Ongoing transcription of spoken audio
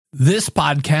This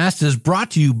podcast is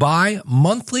brought to you by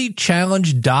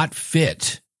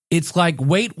monthlychallenge.fit. It's like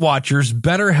Weight Watchers,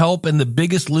 BetterHelp, and The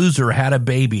Biggest Loser had a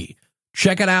baby.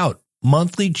 Check it out,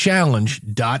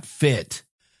 monthlychallenge.fit.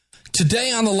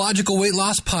 Today on the Logical Weight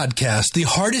Loss Podcast, the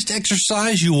hardest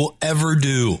exercise you will ever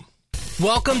do.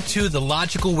 Welcome to the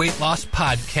Logical Weight Loss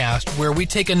Podcast, where we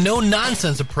take a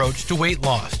no-nonsense approach to weight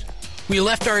loss. We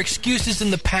left our excuses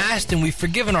in the past and we've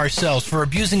forgiven ourselves for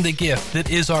abusing the gift that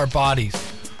is our bodies.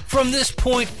 From this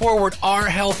point forward, our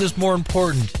health is more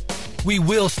important. We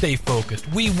will stay focused.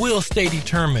 We will stay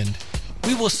determined.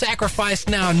 We will sacrifice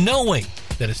now knowing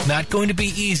that it's not going to be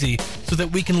easy so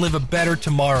that we can live a better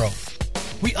tomorrow.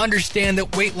 We understand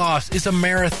that weight loss is a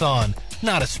marathon,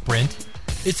 not a sprint.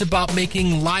 It's about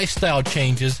making lifestyle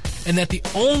changes and that the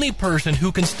only person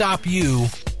who can stop you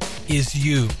is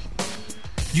you.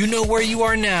 You know where you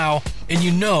are now and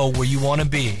you know where you want to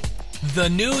be. The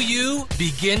new you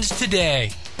begins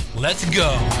today. Let's go.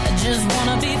 I just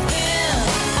wanna be thin.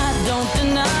 I don't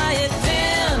deny it,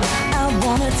 thin. I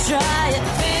wanna try it,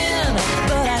 thin.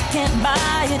 But I can't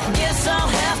buy it. Guess I'll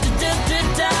have to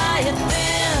diet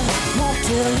thin. Won't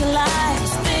tell you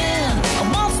lies, thin. I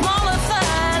want smaller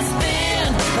thighs, thin.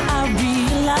 But I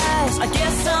realize I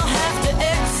guess I'll have to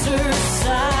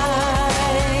exercise.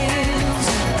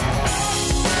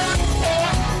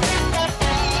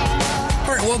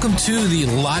 Welcome to the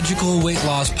Logical Weight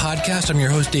Loss Podcast. I'm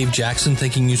your host, Dave Jackson.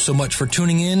 Thanking you so much for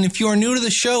tuning in. If you are new to the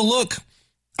show, look,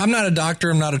 I'm not a doctor.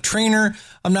 I'm not a trainer.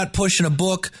 I'm not pushing a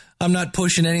book. I'm not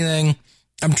pushing anything.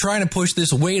 I'm trying to push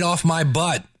this weight off my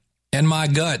butt and my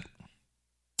gut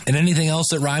and anything else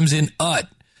that rhymes in ut.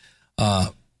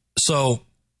 So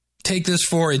take this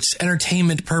for its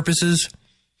entertainment purposes.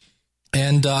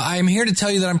 And I'm here to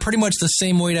tell you that I'm pretty much the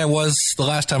same weight I was the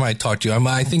last time I talked to you.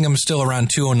 I think I'm still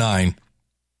around 209.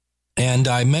 And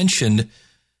I mentioned,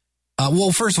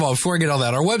 well, first of all, before I get all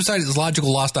that, our website is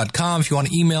logicalloss.com. If you want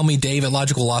to email me, Dave at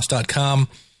logicalloss.com.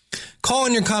 Call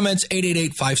in your comments,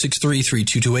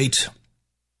 888-563-3228,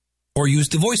 or use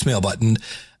the voicemail button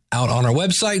out on our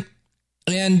website.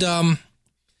 And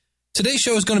today's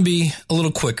show is going to be a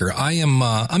little quicker.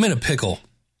 I'm in a pickle.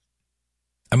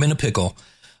 I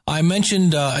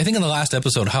mentioned, I think in the last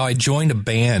episode, how I joined a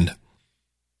band.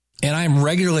 And I'm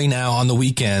regularly now on the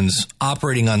weekends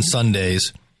operating on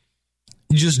Sundays,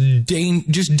 just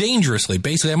dangerously.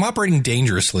 Basically, I'm operating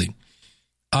dangerously.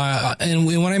 And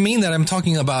when I mean that, I'm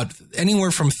talking about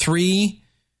anywhere from 3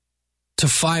 to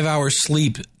 5 hours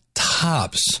sleep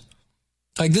tops.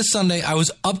 Like this Sunday, I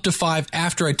was up to 5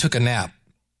 after I took a nap.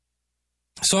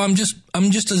 So I'm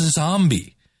just a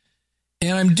zombie.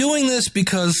 And I'm doing this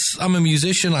because I'm a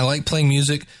musician. I like playing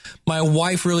music. My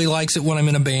wife really likes it when I'm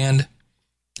in a band.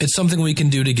 It's something we can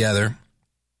do together.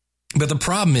 But the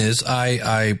problem is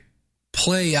I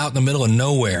play out in the middle of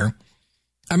nowhere.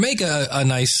 I make a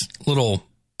nice little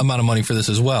amount of money for this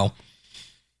as well.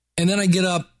 And then I get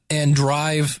up and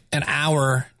drive an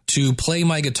hour to play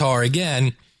my guitar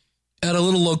again at a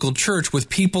little local church with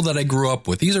people that I grew up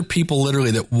with. These are people literally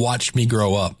that watched me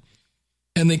grow up.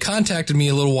 And they contacted me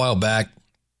a little while back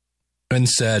and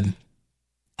said,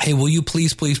 hey, will you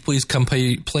please come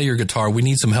play your guitar? We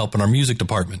need some help in our music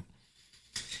department.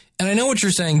 And I know what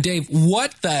you're saying, Dave,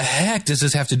 what the heck does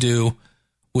this have to do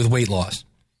with weight loss?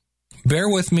 Bear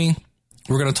with me.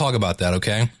 We're going to talk about that,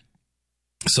 okay?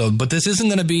 So, but this isn't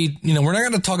going to be, we're not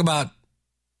going to talk about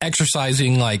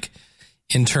exercising like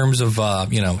in terms of,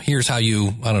 here's how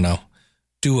you,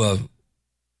 do a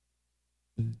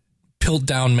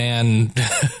Piltdown man,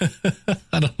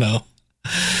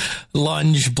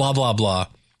 lunge, blah, blah, blah.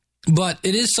 But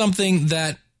it is something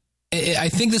that I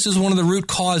think this is one of the root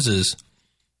causes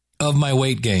of my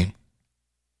weight gain.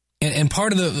 And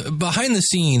part of the behind the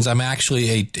scenes, I'm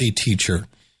actually a teacher.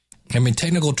 I'm a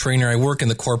technical trainer. I work in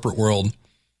the corporate world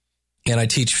and I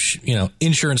teach,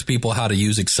 insurance people how to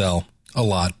use Excel a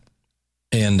lot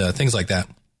and things like that.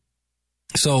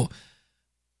 So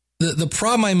the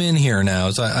problem I'm in here now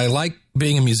is I like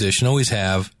being a musician, always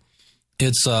have.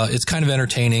 It's kind of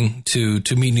entertaining to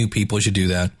meet new people as you do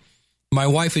that. My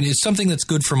wife, and it's something that's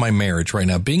good for my marriage right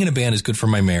now. Being in a band is good for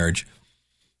my marriage.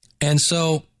 And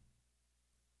so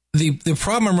the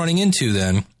problem I'm running into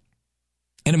then,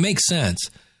 and it makes sense,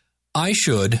 I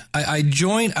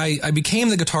became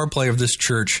the guitar player of this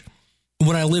church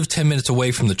when I lived 10 minutes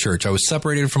away from the church. I was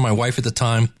separated from my wife at the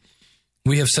time.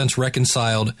 We have since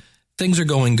reconciled. Things are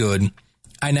going good.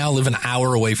 I now live an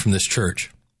hour away from this church.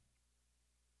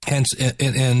 And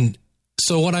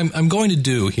so what I'm going to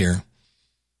do here,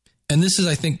 and this is,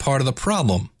 I think, part of the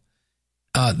problem.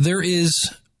 There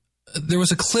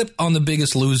was a clip on The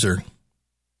Biggest Loser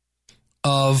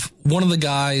of one of the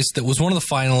guys that was one of the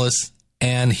finalists,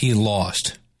 and he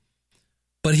lost.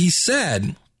 But he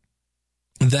said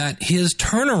that his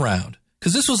turnaround,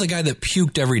 because this was a guy that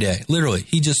puked every day, literally.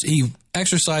 He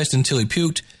exercised until he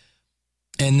puked,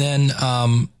 and then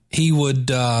he would,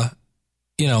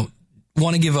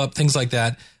 want to give up, things like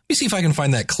that. Let me see if I can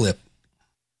find that clip.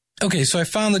 Okay, so I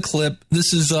found the clip.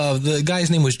 This is, the guy's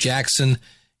name was Jackson,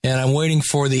 and I'm waiting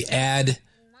for the ad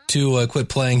to quit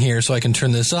playing here so I can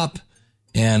turn this up,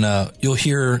 and you'll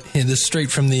hear this straight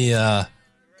from the,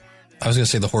 I was going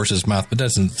to say the horse's mouth, but that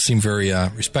doesn't seem very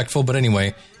respectful. But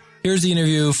anyway, here's the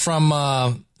interview from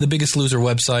the Biggest Loser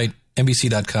website,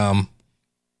 NBC.com.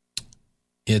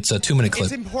 It's a 2-minute clip.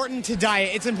 It's important to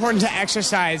diet. It's important to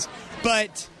exercise.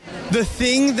 But the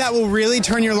thing that will really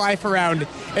turn your life around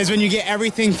is when you get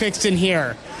everything fixed in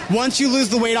here. Once you lose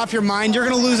the weight off your mind, you're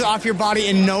going to lose it off your body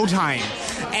in no time.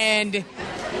 And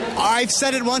I've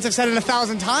said it once, I've said it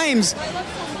 1,000 times.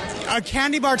 A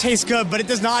candy bar tastes good, but it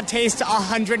does not taste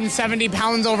 170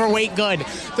 pounds overweight good.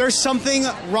 There's something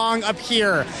wrong up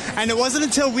here. And it wasn't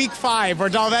until week 5 where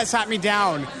Dalvet sat me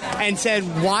down and said,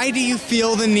 why do you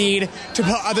feel the need to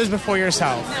put others before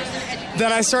yourself?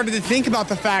 That I started to think about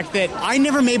the fact that I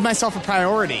never made myself a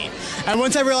priority. And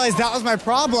once I realized that was my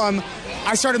problem,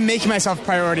 I started making myself a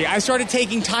priority. I started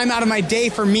taking time out of my day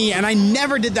for me, and I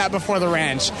never did that before the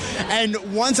ranch.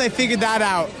 And once I figured that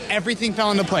out, everything fell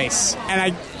into place.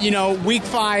 And week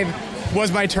 5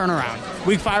 was my turnaround.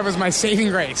 Week 5 was my saving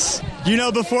grace.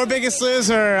 Before Biggest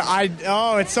Loser,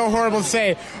 it's so horrible to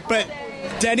say, but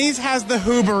Denny's has the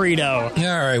Who burrito.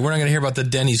 All right, we're not going to hear about the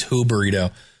Denny's Who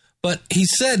burrito. But he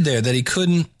said there that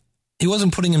he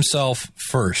wasn't putting himself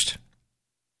first.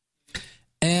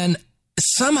 And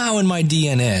somehow in my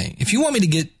DNA, if you want to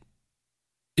get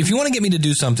me to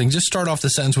do something, just start off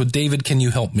the sentence with, David, can you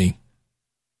help me?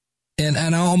 And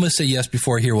I'll almost say yes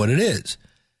before I hear what it is.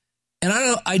 And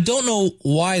I don't know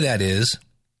why that is.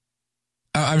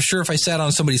 I'm sure if I sat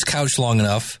on somebody's couch long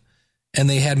enough and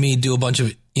they had me do a bunch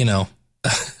of,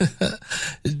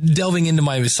 delving into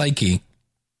my psyche.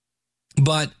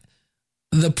 But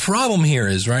the problem here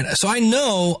is, right, so I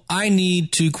know I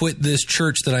need to quit this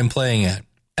church that I'm playing at.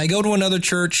 I go to another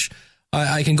church.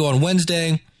 I can go on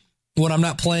Wednesday. When I'm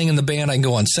not playing in the band, I can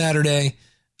go on Saturday.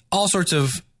 All sorts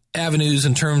of avenues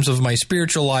in terms of my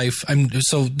spiritual life.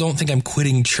 So don't think I'm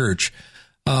quitting church.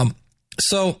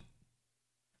 So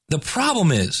the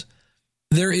problem is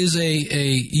there is a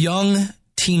young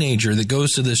teenager that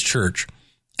goes to this church,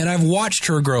 and I've watched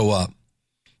her grow up.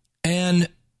 And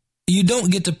you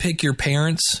don't get to pick your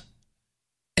parents,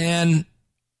 and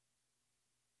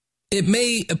it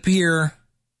may appear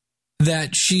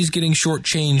that she's getting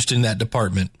shortchanged in that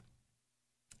department.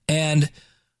 And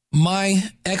my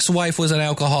ex-wife was an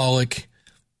alcoholic.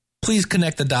 Please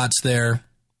connect the dots there,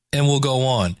 and we'll go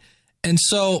on. And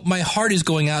so my heart is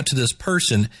going out to this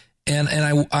person, and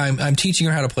I'm teaching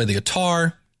her how to play the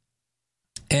guitar,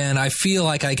 and I feel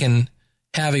like I can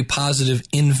have a positive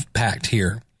impact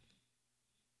here.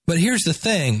 But here's the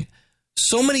thing.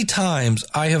 So many times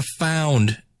I have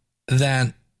found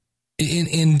that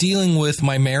in dealing with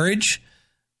my marriage,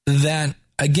 that,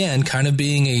 again, kind of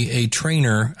being a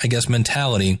trainer, I guess,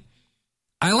 mentality,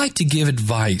 I like to give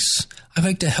advice. I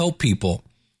like to help people.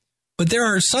 But there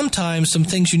are sometimes some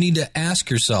things you need to ask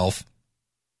yourself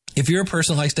if you're a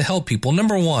person that likes to help people.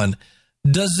 Number one,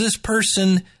 does this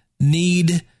person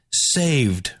need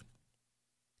saved?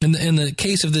 In the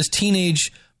case of this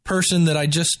teenage person that I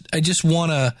just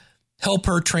want to help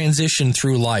her transition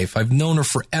through life. I've known her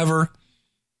forever,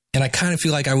 and I kind of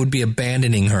feel like I would be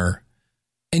abandoning her.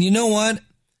 And you know what?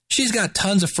 She's got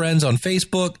tons of friends on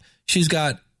Facebook. She's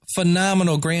got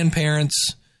phenomenal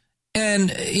grandparents,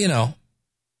 and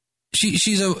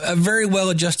she's a very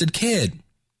well-adjusted kid.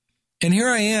 And here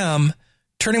I am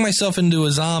turning myself into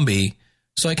a zombie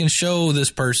so I can show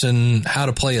this person how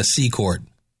to play a C chord.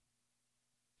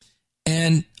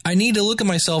 And I need to look at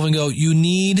myself and go, you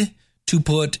need to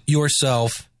put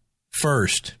yourself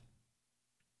first.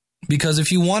 Because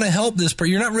if you want to help this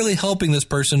person, you're not really helping this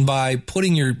person by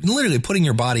literally putting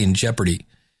your body in jeopardy,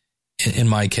 in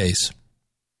my case.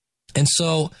 And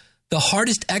so the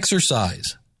hardest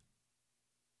exercise,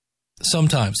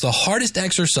 sometimes the hardest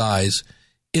exercise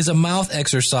is a mouth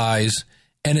exercise,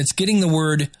 and it's getting the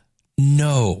word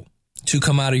no to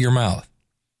come out of your mouth.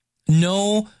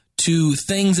 No to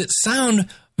things that sound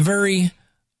very,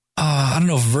 I don't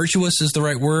know if virtuous is the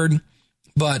right word,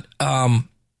 but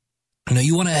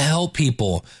you want to help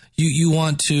people. You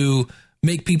want to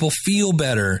make people feel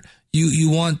better. You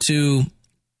want to,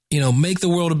 make the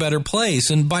world a better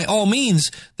place. And by all means,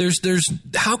 there's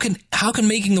how can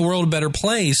making the world a better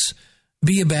place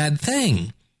be a bad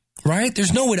thing, right?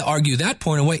 There's no way to argue that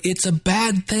point away. It's a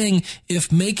bad thing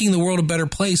if making the world a better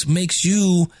place makes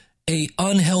you a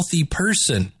unhealthy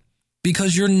person,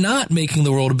 because you're not making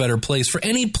the world a better place. For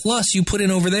any plus you put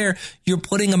in over there, you're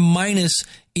putting a minus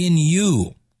in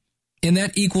you, and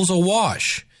that equals a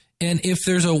wash. And if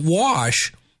there's a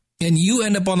wash and you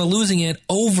end up on the losing end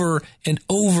over and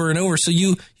over and over, so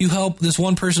you help this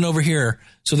one person over here,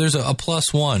 so there's a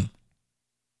 +1.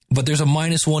 But there's a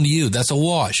 -1 to you. That's a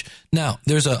wash. Now,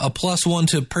 there's a +1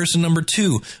 to person number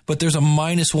 2, but there's a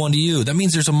 -1 to you. That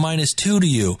means there's a -2 to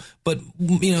you. But,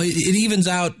 it evens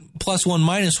out +1,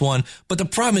 -1. But the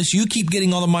problem is you keep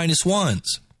getting all the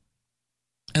 -1s.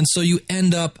 And so you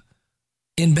end up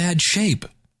in bad shape.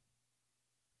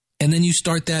 And then you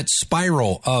start that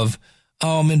spiral of,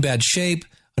 I'm in bad shape.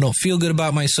 I don't feel good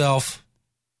about myself.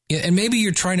 And maybe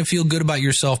you're trying to feel good about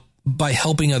yourself by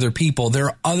helping other people. There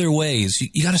are other ways.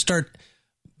 You got to start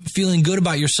feeling good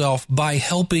about yourself by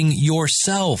helping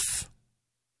yourself.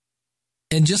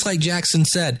 And just like Jackson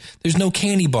said, there's no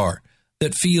candy bar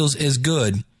that feels as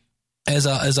good as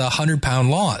a 100-pound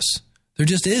loss. There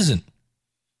just isn't.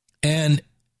 And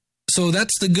so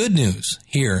that's the good news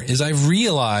here, is I've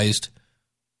realized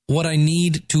what I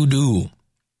need to do.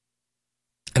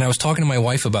 And I was talking to my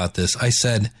wife about this. I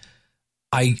said,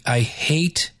 I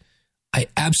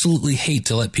absolutely hate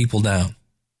to let people down.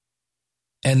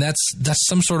 And that's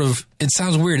some sort of, it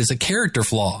sounds weird, it's a character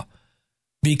flaw,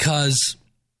 because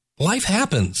life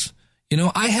happens.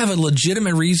 I have a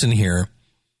legitimate reason here,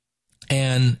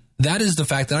 and that is the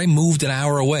fact that I moved an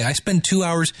hour away. I spend 2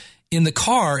 hours in the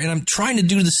car, and I'm trying to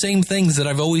do the same things that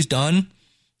I've always done.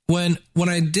 When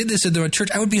I did this at the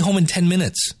church, I would be home in 10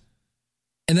 minutes,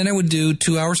 and then I would do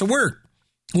 2 hours of work.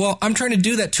 Well, I'm trying to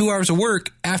do that 2 hours of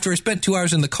work after I spent 2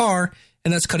 hours in the car,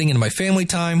 and that's cutting into my family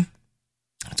time.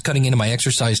 It's cutting into my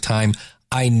exercise time.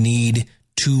 I need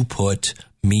to put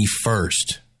me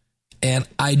first. And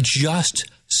I just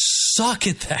suck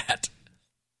at that.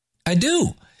 I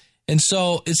do. And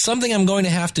so it's something I'm going to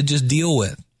have to just deal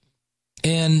with.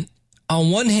 And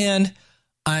on one hand,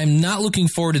 I'm not looking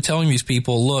forward to telling these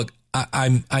people, look,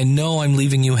 I know I'm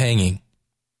leaving you hanging.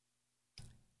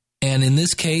 And in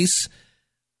this case,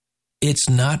 it's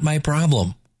not my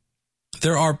problem.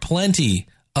 There are plenty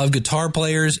of guitar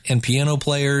players and piano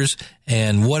players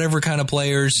and whatever kind of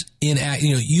players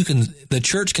the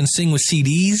church can sing with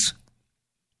CDs.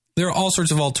 There are all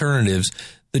sorts of alternatives.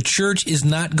 The church is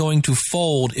not going to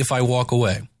fold if I walk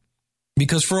away,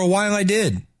 because for a while I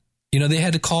did. They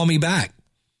had to call me back,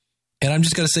 and I'm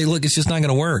just going to say, look, it's just not going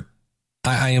to work.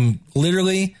 I am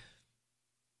literally,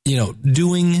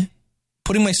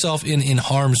 putting myself in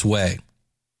harm's way.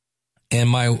 And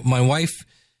my wife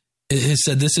has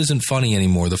said this isn't funny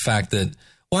anymore. The fact that,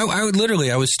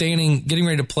 I was standing, getting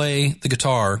ready to play the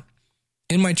guitar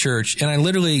in my church, and I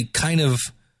literally kind of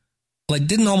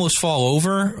didn't almost fall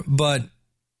over, but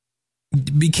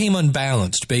became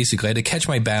unbalanced. Basically, I had to catch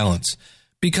my balance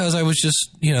because I was just,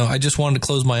 I just wanted to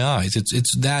close my eyes.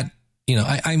 It's that,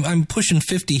 I'm pushing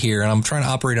 50 here, and I'm trying to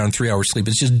operate on 3 hours sleep.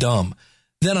 It's just dumb.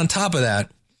 Then on top of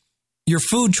that, your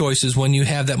food choices when you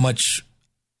have that much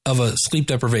of a sleep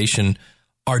deprivation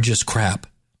are just crap,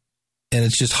 and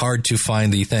it's just hard to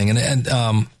find the thing.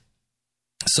 And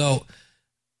so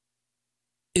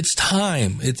it's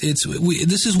time.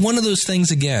 This is one of those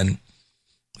things again.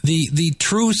 The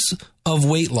truths of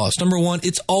weight loss. Number one,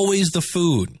 it's always the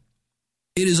food.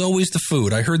 It is always the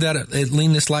food. I heard that at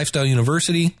Leanness Lifestyle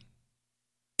University,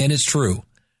 and it's true.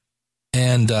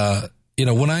 And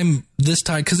when I'm this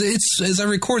tired, because it's, as I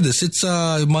record this, it's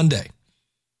Monday,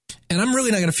 and I'm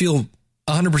really not going to feel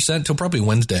 100% till probably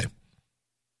Wednesday.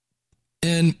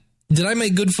 And did I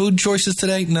make good food choices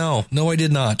today? No, I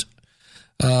did not.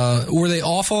 Were they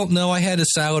awful? No, I had a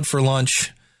salad for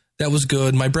lunch. That was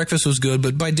good. My breakfast was good,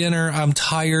 but by dinner, I'm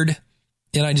tired,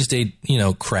 and I just ate,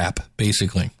 crap,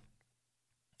 basically.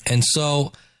 And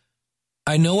so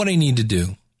I know what I need to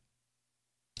do.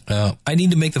 I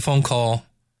need to make the phone call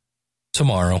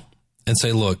tomorrow and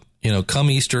say, look,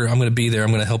 come Easter, I'm going to be there. I'm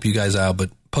going to help you guys out.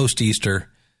 But post-Easter,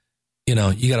 you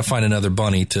got to find another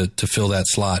bunny to fill that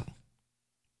slot.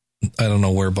 I don't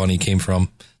know where bunny came from.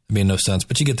 It made no sense,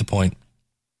 but you get the point.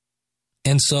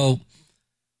 And so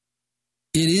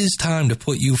it is time to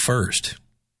put you first.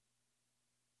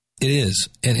 It is.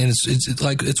 And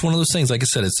it's one of those things, like I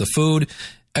said, it's the food,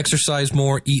 exercise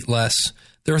more, eat less.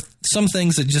 There are some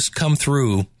things that just come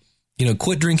through,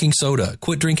 quit drinking soda,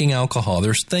 quit drinking alcohol.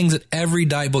 There's things that every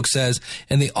diet book says,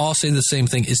 and they all say the same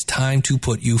thing. It's time to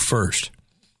put you first.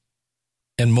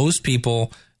 And most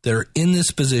people that are in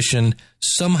this position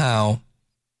somehow,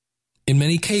 in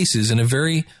many cases, in a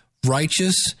very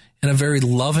righteous in a very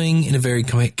loving, in a very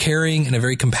caring, in a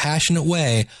very compassionate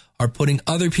way are putting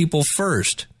other people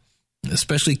first,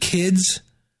 especially kids,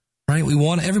 right? We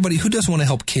want everybody, who doesn't want to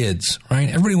help kids, right?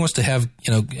 Everybody wants to have,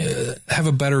 have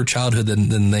a better childhood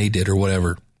than they did or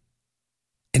whatever.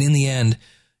 And in the end,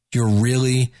 you're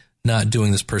really not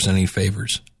doing this person any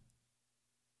favors.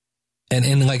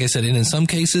 And like I said, and in some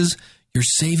cases, you're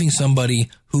saving somebody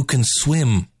who can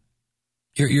swim.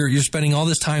 You're spending all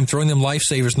this time throwing them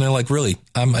lifesavers, and they're like, really,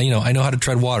 I know how to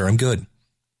tread water. I'm good.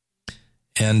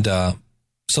 And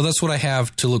so that's what I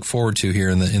have to look forward to here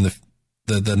in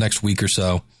the next week or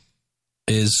so.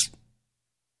 And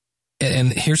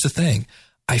here's the thing.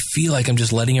 I feel like I'm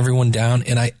just letting everyone down,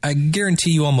 and I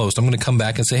guarantee you almost I'm going to come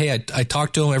back and say, hey, I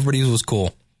talked to them. Everybody was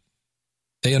cool.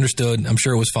 They understood. I'm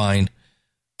sure it was fine.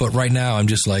 But right now, I'm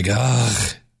just like,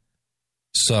 ugh.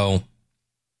 So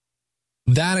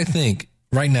that, I think,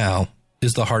 right now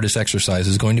is the hardest exercise,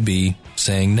 is going to be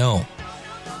saying no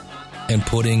and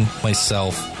putting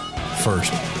myself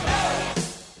first.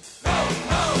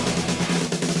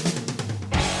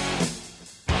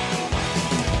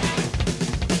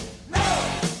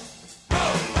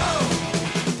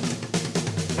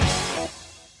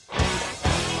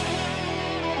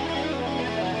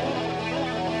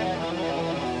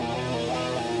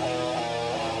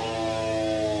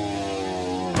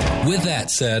 With that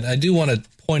said, I do want to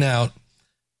point out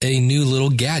a new little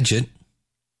gadget.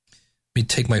 Let me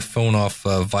take my phone off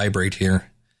vibrate here.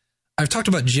 I've talked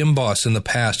about Gymboss in the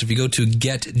past. If you go to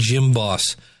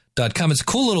getgymboss.com, it's a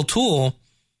cool little tool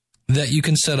that you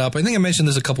can set up. I think I mentioned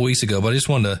this a couple weeks ago, but I just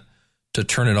wanted to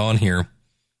turn it on here.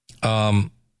 I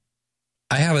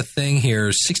have a thing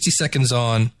here, 60 seconds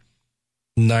on,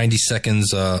 90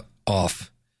 seconds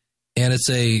off. And it's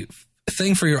a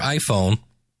thing for your iPhone.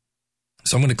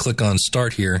 So I'm going to click on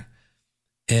start here.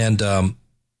 And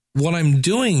what I'm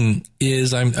doing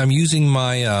is I'm using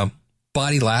my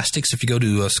Bodylastics. If you go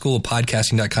to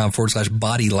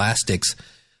schoolofpodcasting.com/Bodylastics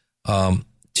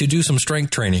to do some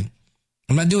strength training.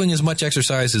 I'm not doing as much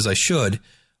exercise as I should,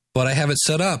 but I have it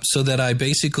set up so that I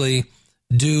basically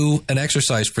do an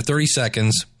exercise for 30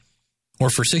 seconds or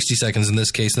for 60 seconds in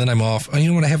this case. And then I'm off. Oh, you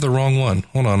know what? I have the wrong one.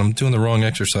 Hold on. I'm doing the wrong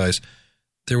exercise.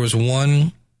 There was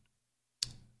one...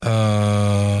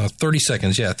 30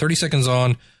 seconds. Yeah. 30 seconds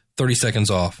on, 30 seconds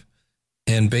off.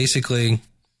 And basically,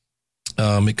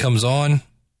 it comes on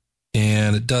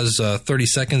and it does 30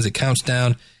 seconds. It counts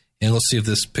down, and let's see if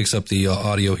this picks up the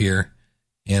audio here.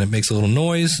 And it makes a little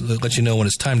noise. It lets you know when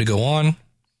it's time to go on.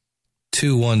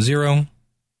 2, 1, 0.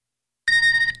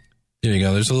 There you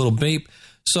go. There's a little beep.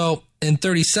 So in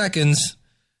 30 seconds,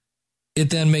 it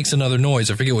then makes another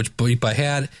noise. I forget which beep I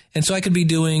had. And so I could be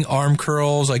doing arm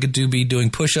curls. I could be doing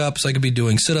push-ups. I could be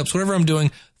doing sit-ups. Whatever I'm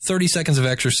doing, 30 seconds of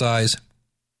exercise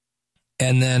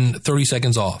and then 30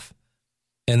 seconds off.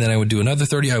 And then I would do another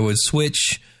 30. I would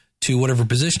switch to whatever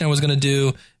position I was going to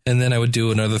do. And then I would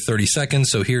do another 30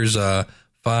 seconds. So here's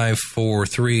 5, 4,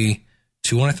 3,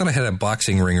 2, 1. I thought I had a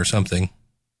boxing ring or something.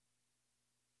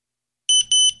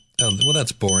 Oh, well,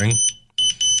 that's boring.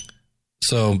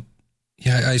 So...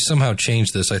 yeah, I somehow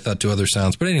changed this, I thought, to other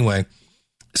sounds. But anyway,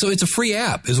 so it's a free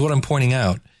app is what I'm pointing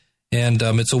out. And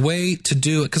it's a way to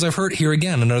do it, because I've heard here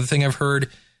again, another thing I've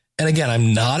heard, and again,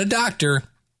 I'm not a doctor,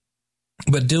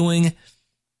 but doing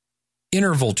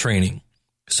interval training.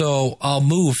 So I'll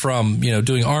move from,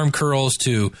 doing arm curls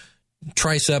to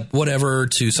tricep, whatever,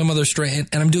 to some other strength,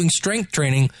 and I'm doing strength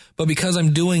training, but because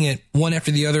I'm doing it one after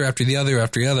the other,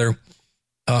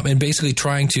 and basically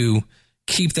trying to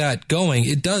keep that going,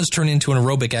 it does turn into an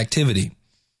aerobic activity.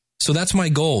 So that's my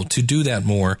goal, to do that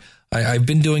more. I've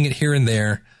been doing it here and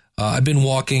there. I've been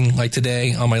walking, like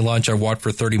today on my lunch, I walked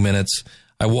for 30 minutes.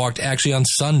 I walked actually on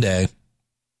Sunday.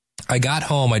 I got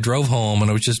home, I drove home,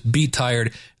 and I was just beat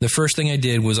tired. The first thing I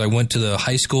did was I went to the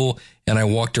high school and I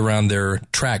walked around their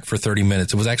track for 30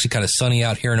 minutes. It was actually kind of sunny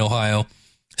out here in Ohio,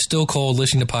 still cold,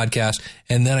 listening to podcasts,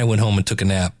 and then I went home and took a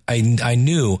nap. I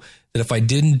knew that if I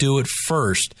didn't do it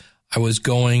first, I was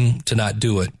going to not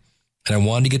do it. And I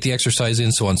wanted to get the exercise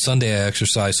in. So on Sunday, I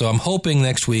exercised. So I'm hoping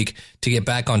next week to get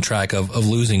back on track of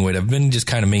losing weight. I've been just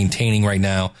kind of maintaining right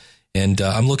now. And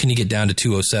I'm looking to get down to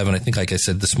 207. I think, like I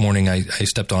said, this morning I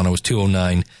stepped on, I was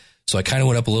 209. So I kind of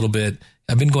went up a little bit.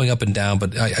 I've been going up and down,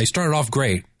 but I started off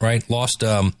great, right? Lost,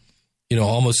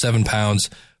 almost 7 pounds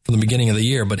from the beginning of the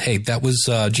year. But hey, that was,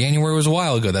 January was a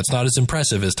while ago. That's not as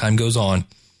impressive as time goes on.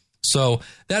 So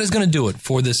that is going to do it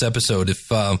for this episode. If,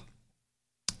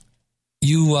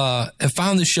 you have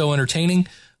found this show entertaining,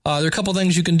 there are a couple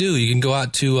things you can do. You can go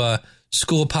out to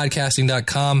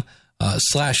schoolofpodcasting.com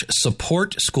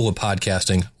 /support School of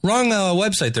Podcasting. Wrong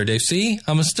website there, Dave. See,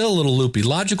 I'm still a little loopy.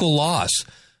 Logicalloss.com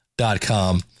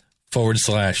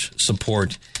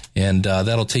lifestylecoach.com/support. And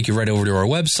that'll take you right over to our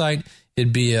website.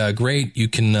 It'd be great. You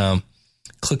can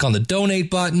click on the donate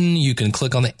button. You can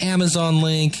click on the Amazon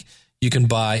link. You can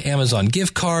buy Amazon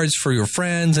gift cards for your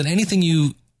friends. And anything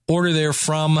you order there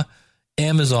from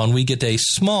Amazon, we get a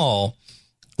small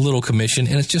little commission.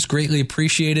 And it's just greatly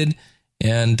appreciated.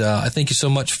 And I thank you so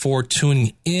much for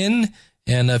tuning in.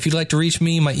 And if you'd like to reach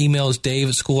me, my email is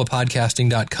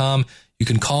dave@schoolofpodcasting.com. You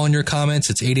can call in your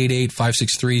comments. It's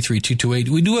 888-563-3228.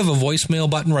 We do have a voicemail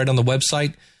button right on the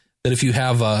website that if you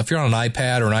have, if you're on an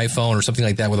iPad or an iPhone or something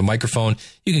like that with a microphone,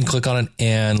 you can click on it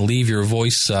and leave your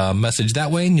voice message that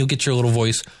way, and you'll get your little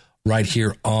voice right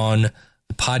here on the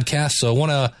podcast. So I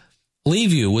want to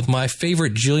leave you with my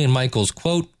favorite Jillian Michaels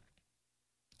quote,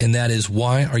 and that is,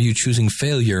 why are you choosing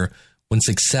failure when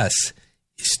success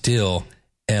is still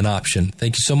an option?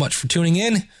 Thank you so much for tuning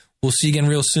in. We'll see you again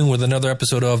real soon with another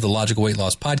episode of the Logical Weight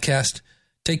Loss Podcast.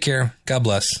 Take care. God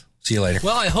bless. See you later.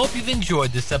 Well, I hope you've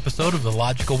enjoyed this episode of the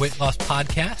Logical Weight Loss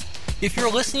Podcast. If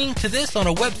you're listening to this on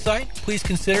a website, please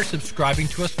consider subscribing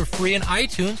to us for free in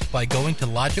iTunes by going to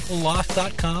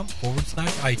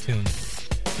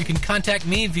logicalloss.com/iTunes. You can contact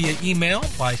me via email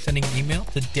by sending an email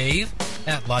to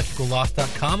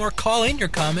dave@logicalloss.com or call in your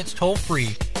comments toll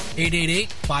free,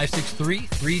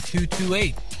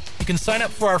 888-563-3228. You can sign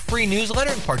up for our free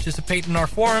newsletter and participate in our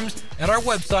forums at our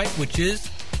website, which is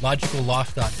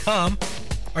logicalloss.com.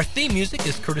 Our theme music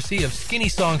is courtesy of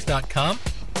skinnysongs.com.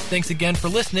 Thanks again for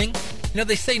listening. You know,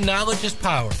 they say knowledge is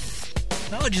power.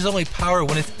 Knowledge is only power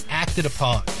when it's acted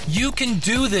upon. You can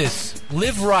do this.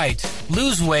 Live right.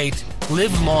 Lose weight.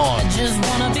 Live long. I just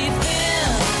wanna be thin.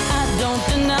 I don't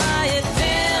deny it.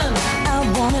 Thin. I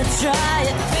wanna try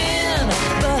it. Thin.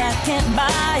 But I can't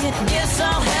buy it. Guess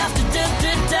I'll have to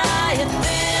diet.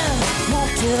 Thin.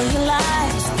 Won't tell you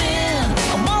lies.